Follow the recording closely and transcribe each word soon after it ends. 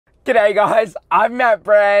G'day guys, I'm Matt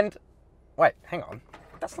Brand. Wait, hang on,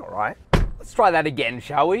 that's not right. Let's try that again,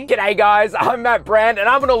 shall we? G'day guys, I'm Matt Brand and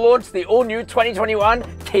I'm gonna launch the all-new 2021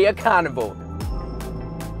 Kia Carnival.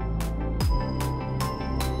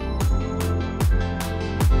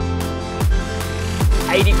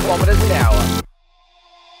 $80 kilometers an hour.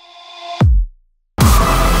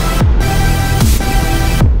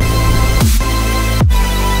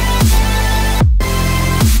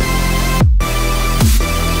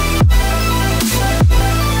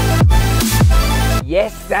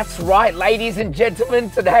 Yes, that's right, ladies and gentlemen.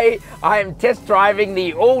 Today I am test driving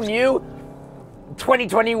the all-new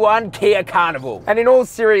 2021 Kia Carnival. And in all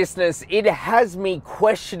seriousness, it has me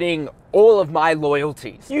questioning all of my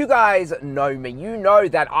loyalties. You guys know me. You know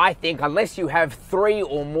that I think unless you have 3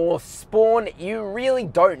 or more spawn, you really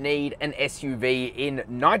don't need an SUV in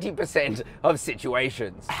 90% of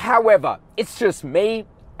situations. However, it's just me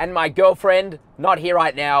and my girlfriend, not here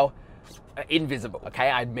right now, invisible, okay?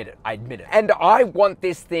 I admit it. And I want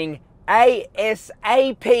this thing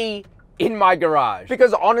ASAP in my garage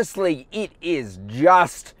because honestly, it is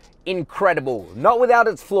just incredible. Not without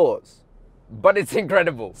its flaws, but it's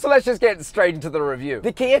incredible. So let's just get straight into the review.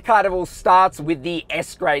 The Kia Carnival starts with the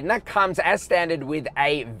S grade, and that comes as standard with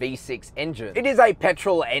a V6 engine. It is a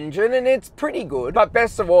petrol engine and it's pretty good, but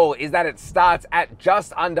best of all is that it starts at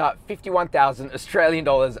just under 51,000 Australian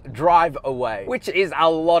dollars drive away, which is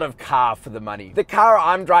a lot of car for the money. The car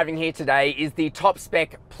I'm driving here today is the top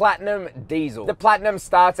spec Platinum diesel. The Platinum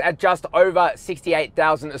starts at just over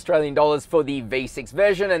 68,000 Australian dollars for the V6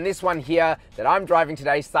 version, and this one here that I'm driving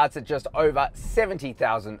today starts at just over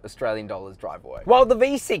 70,000 Australian dollars drive away. While the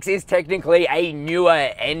V6 is technically a newer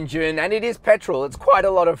engine and it is petrol, it's quite a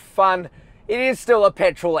lot of fun, it is still a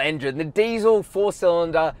petrol engine. The diesel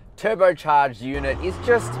 4-cylinder turbocharged unit is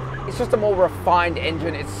just a more refined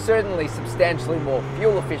engine. It's certainly substantially more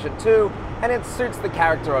fuel efficient too, and it suits the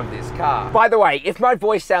character of this car. By the way, if my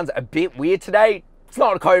voice sounds a bit weird today, it's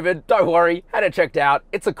not COVID, don't worry, had it checked out,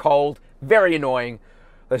 it's a cold, very annoying.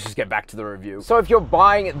 Let's just get back to the review. So if you're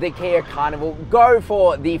buying the Kia Carnival, go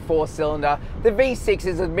for the 4-cylinder. The V6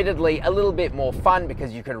 is admittedly a little bit more fun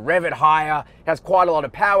because you can rev it higher. It has quite a lot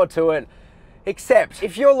of power to it. Except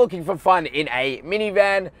if you're looking for fun in a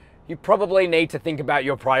minivan, you probably need to think about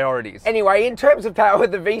your priorities. Anyway, in terms of power,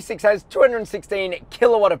 the V6 has 216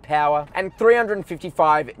 kilowatt of power and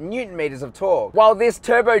 355 newton meters of torque. While this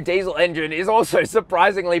turbo diesel engine is also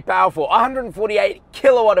surprisingly powerful, 148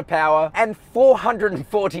 kilowatt of power and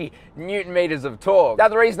 440 newton meters of torque. Now,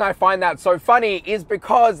 the reason I find that so funny is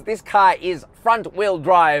because this car is front wheel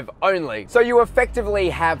drive only. So you effectively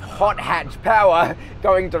have hot hatch power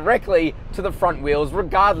going directly to the front wheels,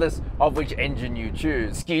 regardless of which engine you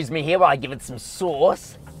choose. Excuse me here while I give it some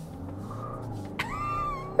sauce.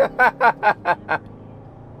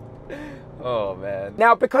 Oh man.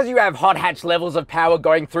 Now, because you have hot hatch levels of power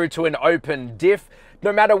going through to an open diff,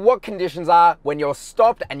 no matter what conditions are, when you're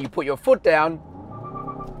stopped and you put your foot down,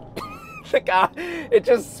 the car, it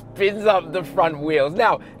just spins up the front wheels.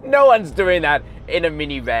 Now, no one's doing that in a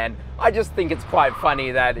minivan. I just think it's quite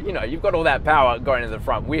funny that, you know, you've got all that power going to the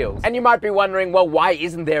front wheels. And you might be wondering, well, why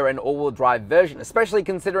isn't there an all-wheel drive version? Especially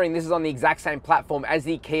considering this is on the exact same platform as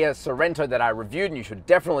the Kia Sorento that I reviewed, and you should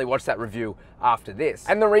definitely watch that review after this.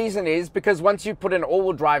 And the reason is because once you put an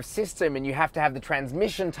all-wheel drive system and you have to have the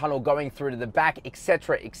transmission tunnel going through to the back,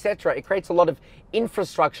 etc., it creates a lot of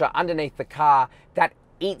infrastructure underneath the car that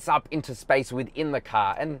eats up into space within the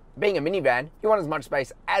car. And being a minivan, you want as much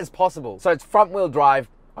space as possible. So it's front wheel drive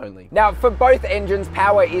only. Now, for both engines,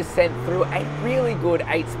 power is sent through a really good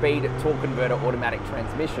 8-speed torque converter automatic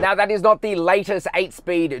transmission. Now, that is not the latest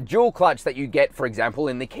 8-speed dual clutch that you get, for example,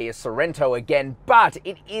 in the Kia Sorento again, but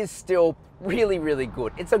it is still really, really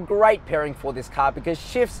good. It's a great pairing for this car because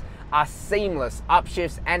shifts are seamless.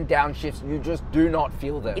 Upshifts and downshifts, you just do not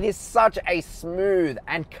feel them. It is such a smooth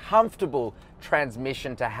and comfortable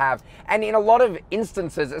transmission to have, and in a lot of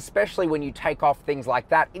instances, especially when you take off things like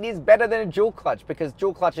that, it is better than a dual clutch because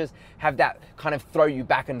dual clutches have that kind of throw you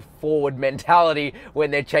back and forward mentality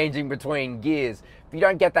when they're changing between gears. You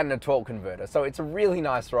don't get that in a torque converter, so it's a really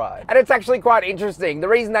nice ride. And it's actually quite interesting. The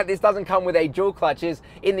reason that this doesn't come with a dual clutch is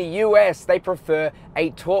in the US, they prefer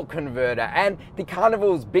a torque converter, and the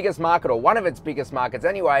Carnival's biggest market, or one of its biggest markets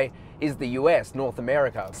anyway, is the US, North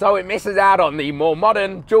America. So it misses out on the more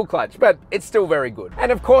modern dual clutch, but it's still very good.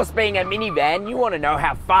 And of course, being a minivan, you want to know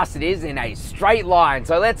how fast it is in a straight line,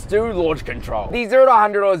 so let's do launch control. The 0 to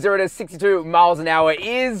 100 or 0 to 62 miles an hour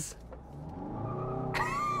is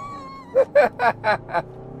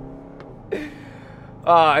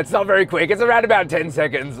It's not very quick. It's around about 10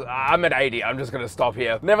 seconds. I'm at 80. I'm just going to stop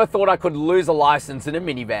here. Never thought I could lose a license in a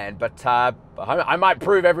minivan, but I might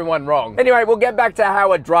prove everyone wrong. Anyway, we'll get back to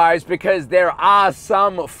how it drives because there are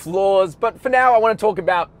some flaws, but for now I want to talk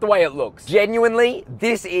about the way it looks. Genuinely,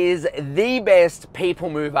 this is the best people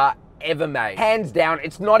mover ever made. Hands down,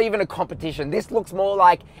 it's not even a competition. This looks more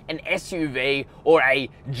like an SUV or a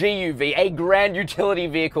GUV, a grand utility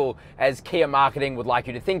vehicle, as Kia marketing would like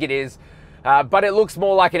you to think it is. But it looks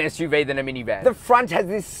more like an SUV than a minivan. The front has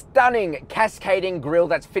this stunning cascading grille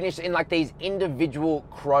that's finished in like these individual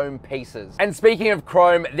chrome pieces. And speaking of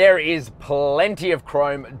chrome, there is plenty of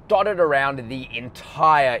chrome dotted around the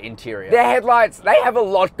entire interior. The headlights, they have a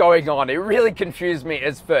lot going on. It really confused me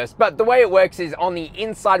at first, but the way it works is on the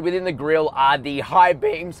inside within the grille are the high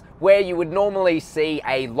beams where you would normally see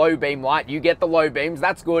a low beam light. You get the low beams,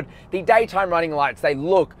 that's good. The daytime running lights, they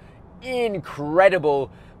look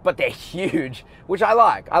incredible, but they're huge, which I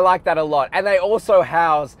like. I like that a lot. And they also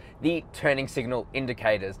house the turning signal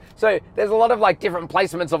indicators. So there's a lot of like different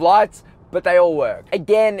placements of lights, but they all work.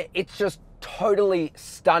 Again, it's just totally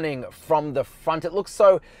stunning from the front. It looks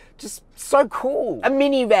just so cool. A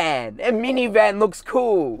minivan looks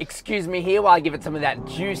cool. Excuse me here while I give it some of that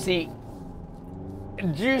juicy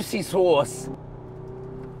sauce.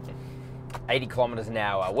 80 kilometers an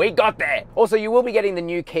hour. We got there. Also, you will be getting the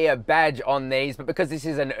new Kia badge on these, but because this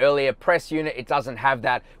is an earlier press unit, it doesn't have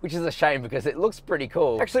that, which is a shame because it looks pretty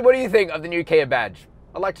cool. Actually, what do you think of the new Kia badge?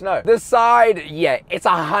 I'd like to know. The side, yeah, it's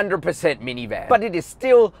 100% minivan, but it is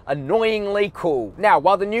still annoyingly cool. Now,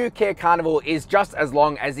 while the new Kia Carnival is just as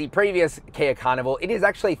long as the previous Kia Carnival, it is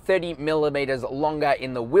actually 30 millimeters longer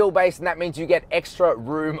in the wheelbase, and that means you get extra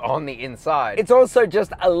room on the inside. It's also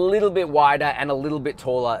just a little bit wider and a little bit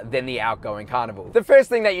taller than the outgoing Carnival. The first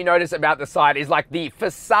thing that you notice about the side is like the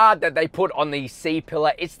facade that they put on the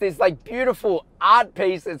C-pillar. It's this like beautiful art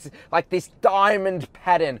piece. It's like this diamond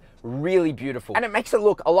pattern. Really beautiful. And it makes it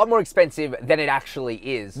look a lot more expensive than it actually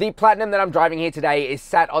is. The Platinum that I'm driving here today is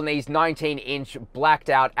sat on these 19-inch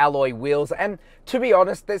blacked out alloy wheels, and to be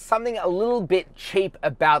honest, there's something a little bit cheap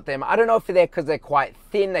about them. I don't know if they're because they're quite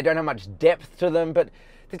thin, they don't have much depth to them, but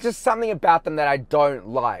there's just something about them that I don't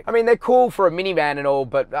like. I mean, they're cool for a minivan and all,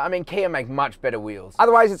 but I mean, Kia make much better wheels.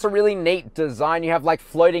 Otherwise, it's a really neat design. You have like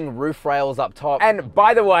floating roof rails up top. And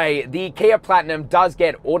by the way, the Kia Platinum does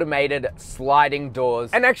get automated sliding doors.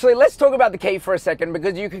 And actually, let's talk about the key for a second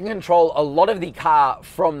because you can control a lot of the car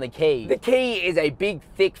from the key. The key is a big,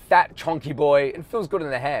 thick, fat, chonky boy. It feels good in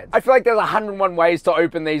the hands. I feel like there's 101 ways to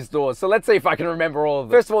open these doors. So let's see if I can remember all of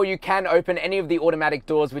them. First of all, you can open any of the automatic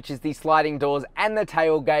doors, which is the sliding doors and the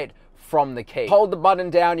tailgate from the key. Hold the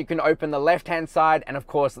button down, you can open the left-hand side and of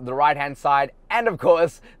course the right-hand side and of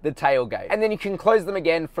course the tailgate. And then you can close them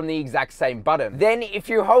again from the exact same button. Then if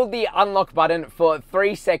you hold the unlock button for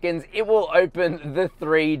 3 seconds, it will open the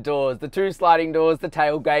 3 doors. The 2 sliding doors, the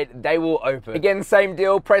tailgate, they will open. Again, same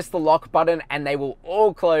deal, press the lock button and they will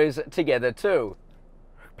all close together too.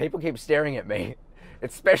 People keep staring at me.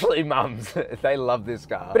 Especially mums, they love this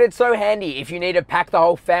car. But it's so handy if you need to pack the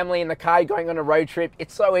whole family in the car going on a road trip.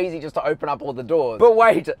 It's so easy just to open up all the doors. But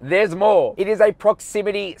wait, there's more. It is a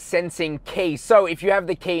proximity sensing key. So if you have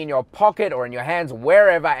the key in your pocket or in your hands,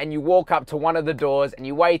 wherever, and you walk up to one of the doors and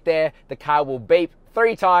you wait there, the car will beep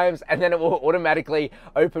 3 times and then it will automatically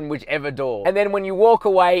open whichever door. And then when you walk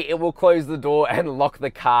away, it will close the door and lock the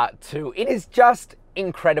car too. It is just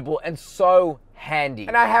incredible and so handy.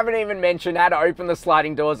 And I haven't even mentioned how to open the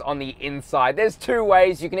sliding doors on the inside. There's 2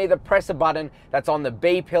 ways. You can either press a button that's on the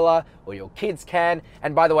B pillar or your kids can.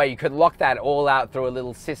 And by the way, you could lock that all out through a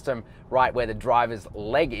little system right where the driver's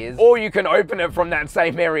leg is, or you can open it from that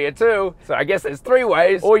same area too. So I guess there's 3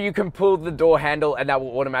 ways, or you can pull the door handle and that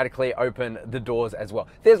will automatically open the doors as well.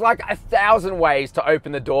 There's like 1,000 ways to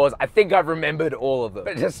open the doors. I think I've remembered all of them,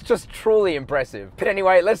 but it's just truly impressive. But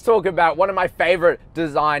anyway, let's talk about one of my favorite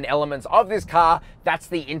design elements of this car. That's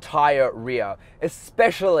the entire rear,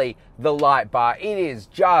 especially the light bar. It is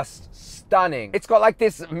just stunning. It's got like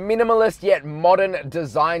this minimalist yet modern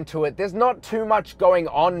design to it. There's not too much going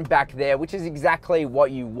on back there, which is exactly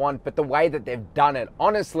what you want, but the way that they've done it,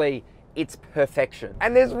 honestly, it's perfection.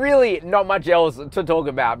 And there's really not much else to talk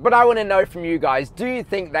about, but I want to know from you guys, do you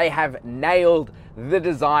think they have nailed the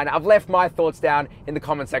design? I've left my thoughts down in the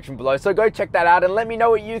comment section below, so go check that out and let me know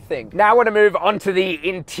what you think. Now I want to move on to the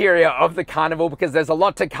interior of the Carnival because there's a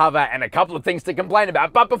lot to cover and a couple of things to complain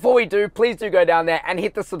about. But before we do, please do go down there and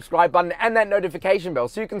hit the subscribe button and that notification bell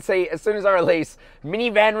so you can see as soon as I release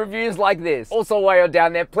minivan reviews like this. Also, while you're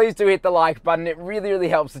down there, please do hit the like button. It really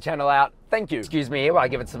helps the channel out. Thank you. Excuse me here while I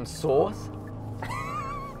give it some sauce.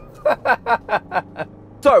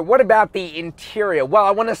 So what about the interior? Well,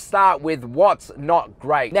 I want to start with what's not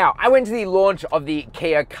great. Now, I went to the launch of the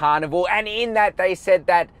Kia Carnival, and in that they said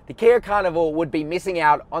that the Kia Carnival would be missing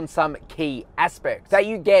out on some key aspects that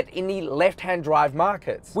you get in the left-hand drive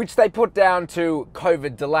markets, which they put down to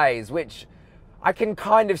COVID delays, which I can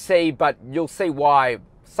kind of see, but you'll see why.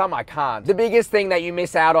 Some I can't. The biggest thing that you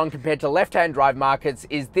miss out on compared to left-hand drive markets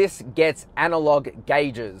is this gets analog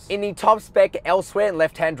gauges. In the top spec elsewhere in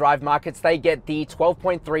left-hand drive markets, they get the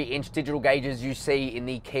 12.3-inch digital gauges you see in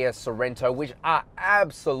the Kia Sorento, which are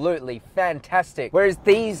absolutely fantastic. Whereas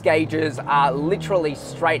these gauges are literally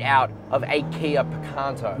straight out of a Kia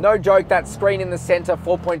Picanto. No joke, that screen in the center,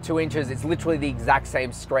 4.2 inches, it's literally the exact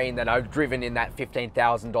same screen that I've driven in that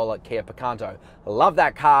 $15,000 Kia Picanto. Love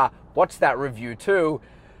that car, watch that review too.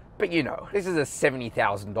 But you know, this is a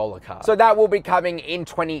 $70,000 car. So that will be coming in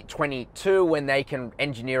 2022 when they can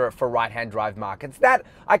engineer it for right-hand drive markets. That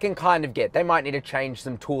I can kind of get. They might need to change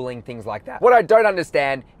some tooling, things like that. What I don't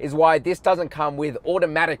understand is why this doesn't come with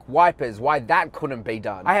automatic wipers, why that couldn't be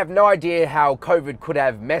done. I have no idea how COVID could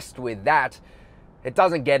have messed with that. It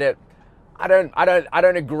doesn't get it. I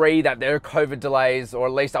don't agree that there are COVID delays, or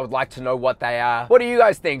at least I would like to know what they are. What do you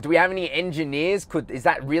guys think? Do we have any engineers? Is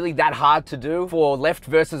that really that hard to do for left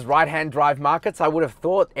versus right-hand drive markets? I would have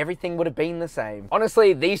thought everything would have been the same.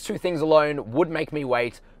 Honestly, these two things alone would make me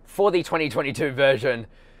wait for the 2022 version.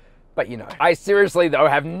 But you know, I seriously though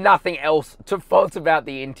have nothing else to fault about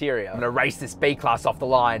the interior. I'm gonna race this B-Class off the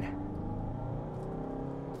line.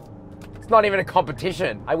 Not even a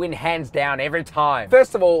competition. I win hands down every time.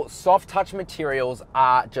 First of all, soft touch materials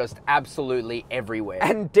are just absolutely everywhere.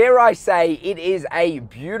 And dare I say, it is a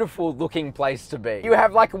beautiful looking place to be. You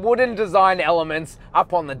have like wooden design elements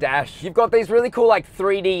up on the dash. You've got these really cool like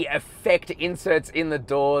 3D effect inserts in the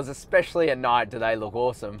doors, especially at night do they look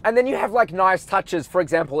awesome. And then you have like nice touches. For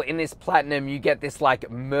example, in this Platinum, you get this like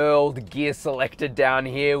knurled gear selector down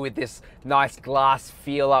here with this nice glass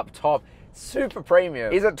feel up top. Super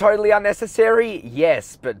premium. Is it totally unnecessary?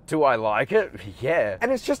 Yes, but do I like it? Yeah. And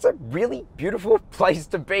it's just a really beautiful place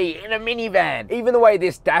to be in a minivan. Even the way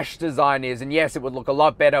this dash design is, and yes, it would look a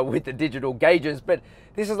lot better with the digital gauges, but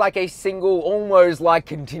this is like a single, almost like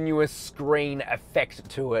continuous screen effect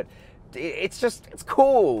to it. It's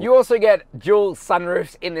cool. You also get dual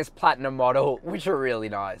sunroofs in this Platinum model, which are really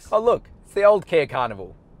nice. Oh look, it's the old Kia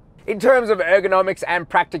Carnival. In terms of ergonomics and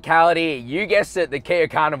practicality, you guessed it, the Kia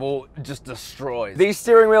Carnival just destroys. The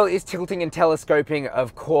steering wheel is tilting and telescoping,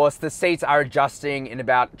 of course. The seats are adjusting in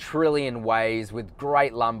about trillion ways with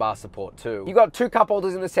great lumbar support too. You've got two cup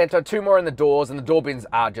holders in the center, two more in the doors, and the door bins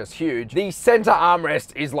are just huge. The center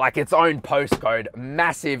armrest is like its own postcode,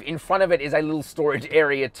 massive. In front of it is a little storage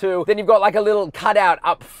area too. Then you've got like a little cutout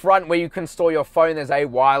up front where you can store your phone. There's a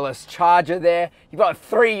wireless charger there. You've got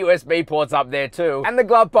 3 USB ports up there too. And the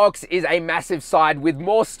glove box is a massive side with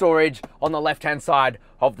more storage on the left-hand side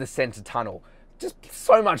of the center tunnel. Just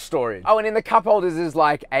so much storage. Oh, and in the cup holders is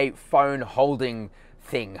like a phone holding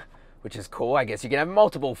thing, which is cool. I guess you can have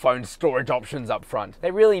multiple phone storage options up front. They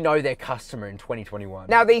really know their customer in 2021.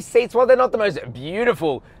 Now these seats, while they're not the most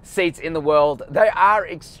beautiful seats in the world, they are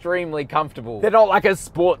extremely comfortable. They're not like a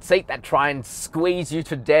sport seat that try and squeeze you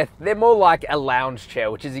to death. They're more like a lounge chair,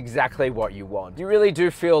 which is exactly what you want. You really do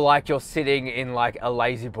feel like you're sitting in like a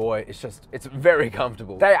lazy boy. It's very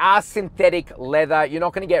comfortable. They are synthetic leather. You're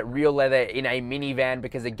not gonna get real leather in a minivan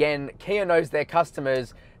because again, Kia knows their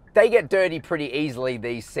customers. They get dirty pretty easily,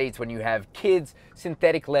 these seats. When you have kids,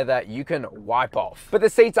 synthetic leather, you can wipe off. But the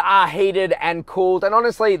seats are heated and cooled, and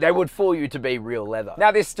honestly, they would fool you to be real leather.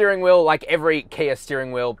 Now this steering wheel, like every Kia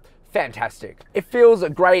steering wheel, fantastic. It feels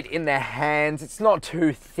great in the hands. It's not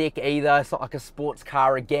too thick either. It's not like a sports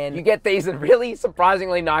car again. You get these really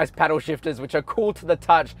surprisingly nice paddle shifters, which are cool to the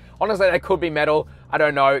touch. Honestly, they could be metal. I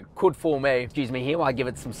don't know, it could fool me. Excuse me here while I give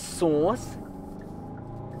it some sauce.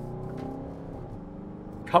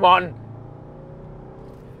 Come on.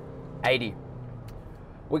 80.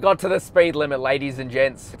 We got to the speed limit, ladies and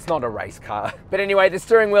gents. It's not a race car. But anyway, the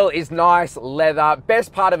steering wheel is nice leather.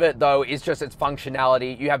 Best part of it though is just its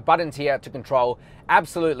functionality. You have buttons here to control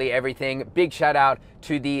absolutely everything. Big shout out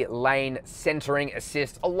to the lane centering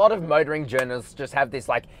assist. A lot of motoring journalists just have this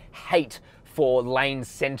like hate for lane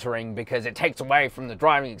centering because it takes away from the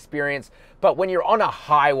driving experience. But when you're on a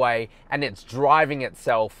highway and it's driving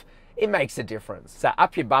itself, it makes a difference. So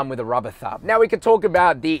up your bum with a rubber thumb. Now we could talk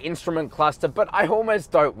about the instrument cluster, but I almost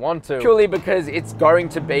don't want to, purely because it's going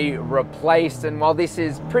to be replaced. And while this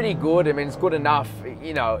is pretty good, I mean, it's good enough,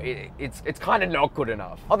 you know, it's kind of not good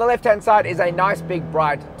enough. On the left-hand side is a nice big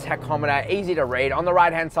bright tachometer, easy to read. On the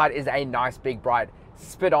right-hand side is a nice big bright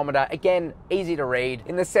speedometer, again, easy to read.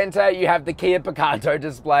 In the center, you have the Kia Picanto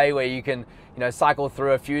display where you can, cycle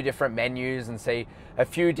through a few different menus and see a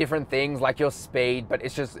few different things like your speed, but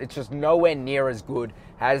it's just nowhere near as good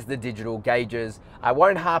as the digital gauges. I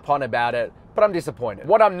won't harp on about it, but I'm disappointed.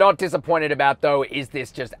 What I'm not disappointed about though is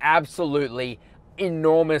this just absolutely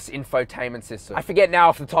enormous infotainment system. I forget now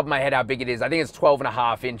off the top of my head how big it is. I think it's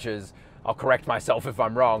 12.5 inches. I'll correct myself if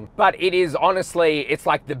I'm wrong. But it is honestly, it's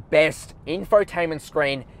like the best infotainment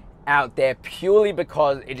screen out there purely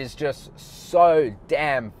because it is just so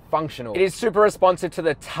damn functional. It is super responsive to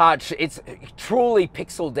the touch. It's truly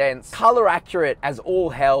pixel dense, color accurate as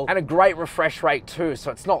all hell, and a great refresh rate too,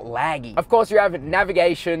 so it's not laggy. Of course, you have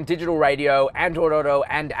navigation, digital radio, Android Auto,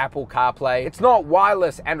 and Apple CarPlay. It's not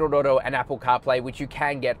wireless Android Auto and Apple CarPlay, which you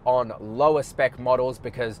can get on lower spec models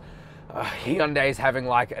because Hyundai's having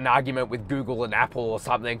like an argument with Google and Apple or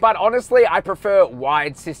something. But honestly, I prefer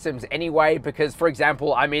wired systems anyway because, for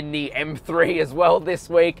example, I'm in the M3 as well this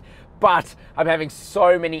week, but I'm having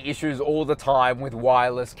so many issues all the time with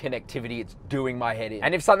wireless connectivity. It's doing my head in.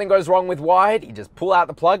 And if something goes wrong with wired, you just pull out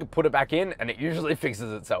the plug, put it back in, and it usually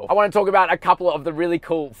fixes itself. I want to talk about a couple of the really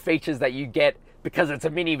cool features that you get because it's a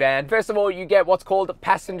minivan. First of all, you get what's called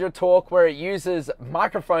passenger talk, where it uses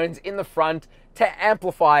microphones in the front to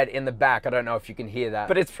amplify it in the back. I don't know if you can hear that,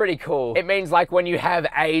 but it's pretty cool. It means like when you have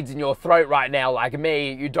AIDS in your throat right now, like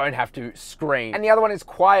me, you don't have to scream. And the other one is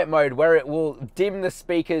quiet mode, where it will dim the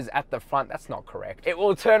speakers at the front. That's not correct. It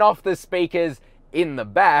will turn off the speakers in the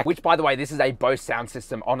back, which by the way, this is a Bose sound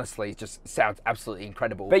system. Honestly, it just sounds absolutely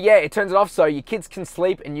incredible. But yeah, it turns it off so your kids can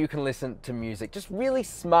sleep and you can listen to music. Just really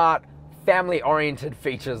smart, family-oriented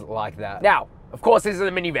features like that. Now, of course, this is a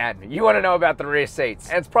minivan. You want to know about the rear seats.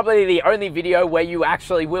 And it's probably the only video where you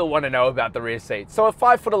actually will want to know about the rear seats. So at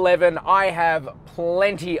 5'11", I have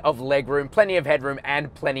plenty of legroom, plenty of headroom,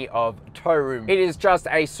 and plenty of toe room. It is just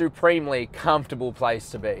a supremely comfortable place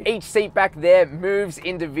to be. Each seat back there moves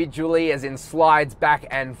individually, as in slides back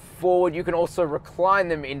and forward. You can also recline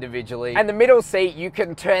them individually. And the middle seat, you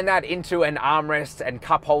can turn that into an armrest and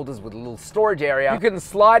cup holders with a little storage area. You can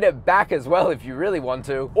slide it back as well if you really want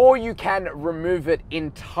to, or you can remove it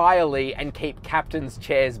entirely and keep captain's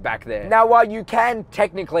chairs back there. Now, while you can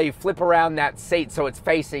technically flip around that seat so it's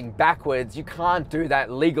facing backwards, you can't do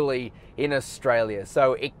that legally in Australia.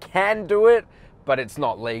 So it can do it, but it's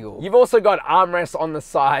not legal. You've also got armrests on the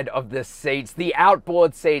side of the seats. The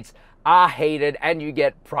outboard seats are heated, and you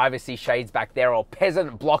get privacy shades back there, or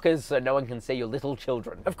peasant blockers so no one can see your little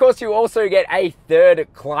children. Of course, you also get a third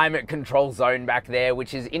climate control zone back there,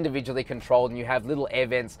 which is individually controlled, and you have little air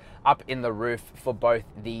vents up in the roof for both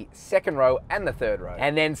the second row and the third row.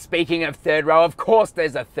 And then speaking of third row, of course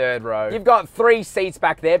there's a third row. You've got 3 seats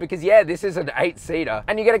back there because yeah, this is an 8-seater.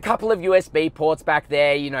 And you get a couple of USB ports back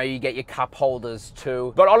there, you get your cup holders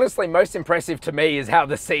too. But honestly, most impressive to me is how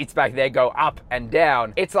the seats back there go up and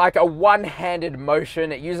down. It's like a one-handed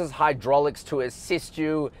motion. It uses hydraulics to assist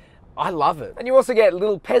you. I love it. And you also get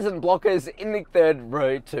little peasant blockers in the third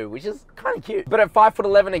row too, which is kind of cute. But at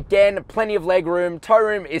 5'11", again, plenty of leg room. Toe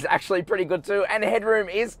room is actually pretty good too, and headroom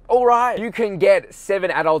is all right. You can get 7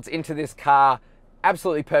 adults into this car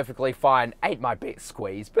absolutely perfectly fine. 8 might be a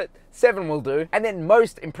squeeze, but 7 will do. And then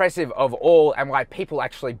most impressive of all, and why people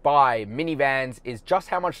actually buy minivans, is just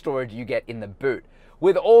how much storage you get in the boot.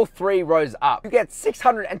 With all 3 rows up, you get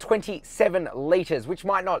 627 liters, which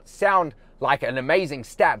might not sound like an amazing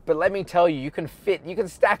stat, but let me tell you, you can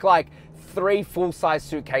stack like 3 full-size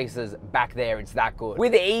suitcases back there. It's that good.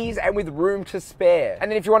 With ease and with room to spare. And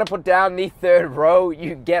then if you want to put down the third row,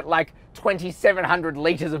 you get like 2,700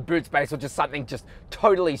 liters of boot space, or just something just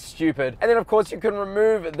totally stupid. And then of course you can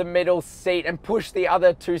remove the middle seat and push the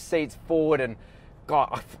other 2 seats forward, and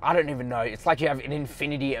God, I don't even know. It's like you have an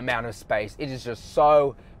infinity amount of space. It is just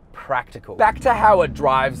so practical. Back to how it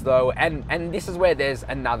drives though, and this is where there's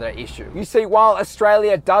another issue. You see, while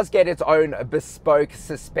Australia does get its own bespoke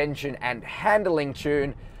suspension and handling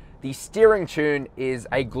tune, the steering tune is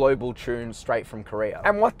a global tune straight from Korea.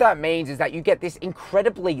 And what that means is that you get this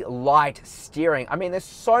incredibly light steering. I mean, there's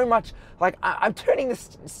so much, like I'm turning the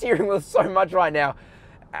steering wheel so much right now,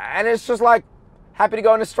 and it's just like, happy to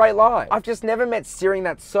go in a straight line. I've just never met steering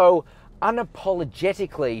that's so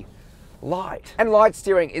unapologetically light. And light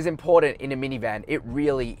steering is important in a minivan. It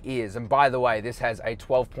really is. And by the way, this has a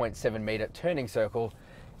 12.7 meter turning circle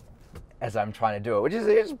as I'm trying to do it, which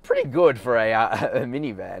is pretty good for a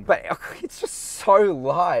minivan. But it's just so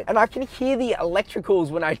light. And I can hear the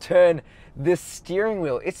electricals when I turn the steering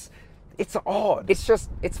wheel. It's it's odd.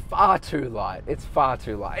 It's far too light. It's far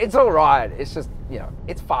too light. It's all right. It's just, you know,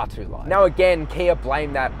 it's far too light. Now again, Kia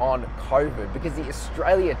blame that on COVID because the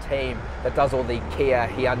Australia team that does all the Kia,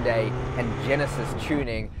 Hyundai and Genesis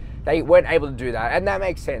tuning, they weren't able to do that. And that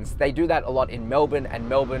makes sense. They do that a lot in Melbourne, and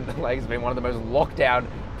Melbourne like, has been one of the most locked down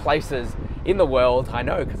places in the world. I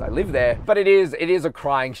know because I live there, but it is a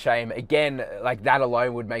crying shame. Again, like that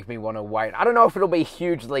alone would make me want to wait. I don't know if it'll be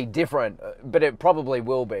hugely different, but it probably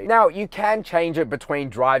will be. Now, you can change it between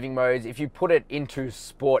driving modes. If you put it into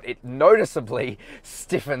sport, it noticeably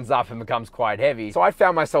stiffens up and becomes quite heavy. So I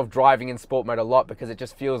found myself driving in sport mode a lot because it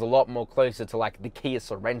just feels a lot more closer to like the Kia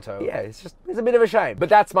Sorento. Yeah, it's a bit of a shame, but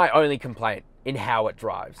that's my only complaint in how it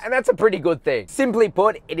drives. And that's a pretty good thing. Simply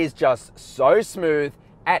put, it is just so smooth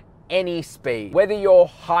at any speed. Whether you're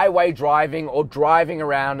highway driving or driving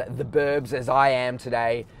around the burbs as I am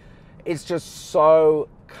today, it's just so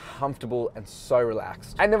comfortable and so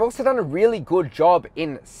relaxed. And they've also done a really good job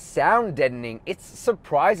in sound deadening. It's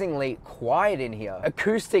surprisingly quiet in here.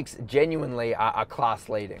 Acoustics genuinely are class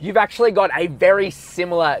leading. You've actually got a very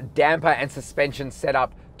similar damper and suspension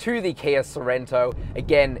setup to the Kia Sorento.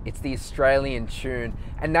 Again, it's the Australian tune,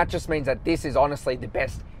 and that just means that this is honestly the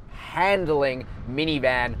best handling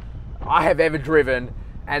minivan I have ever driven,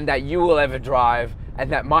 and that you will ever drive,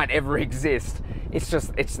 and that might ever exist. It's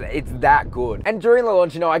that good. And during the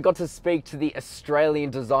launch, you know, I got to speak to the Australian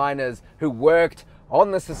designers who worked on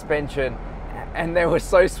the suspension, and they were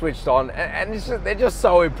so switched on, and they're just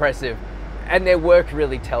so impressive. And their work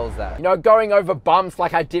really tells that. You know, going over bumps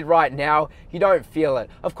like I did right now, you don't feel it.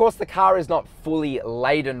 Of course, the car is not fully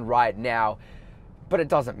laden right now, but it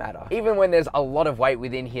doesn't matter. Even when there's a lot of weight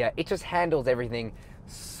within here, it just handles everything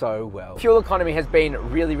so well. Fuel economy has been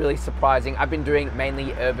really, really surprising. I've been doing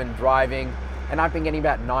mainly urban driving, and I've been getting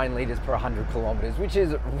about 9 liters per 100 kilometers, which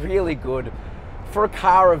is really good for a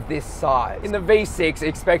car of this size. In the V6,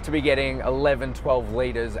 expect to be getting 11, 12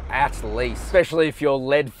 liters at least, especially if you're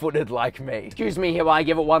lead-footed like me. Excuse me here while I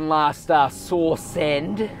give it one last sore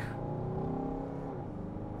send.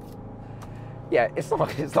 Yeah, it's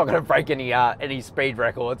not gonna break any speed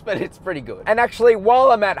records, but it's pretty good. And actually,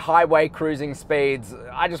 while I'm at highway cruising speeds,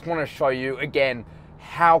 I just wanna show you again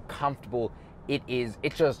how comfortable it is.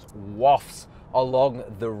 It just wafts along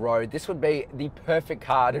the road. This would be the perfect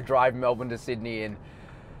car to drive Melbourne to Sydney in.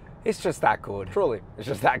 It's just that good. Truly, it's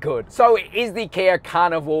just that good. So is the Kia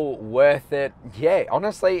Carnival worth it? Yeah,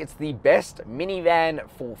 honestly, it's the best minivan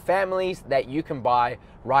for families that you can buy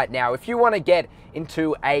right now. If you want to get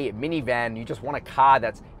into a minivan, you just want a car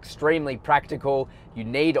that's extremely practical, you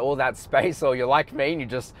need all that space, or you're like me and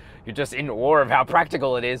you're just in awe of how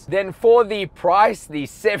practical it is, then for the price, the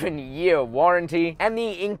 7-year warranty, and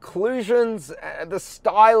the inclusions, the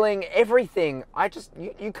styling, everything,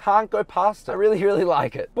 you can't go past it. I really, really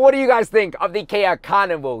like it. But what do you guys think of the Kia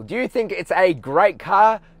Carnival? Do you think it's a great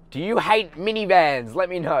car? Do you hate minivans? Let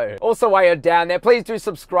me know. Also, while you're down there, please do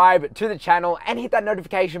subscribe to the channel and hit that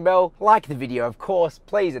notification bell. Like the video, of course,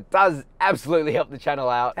 please. It does absolutely help the channel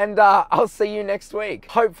out. And I'll see you next week.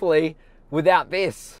 Hopefully, without this.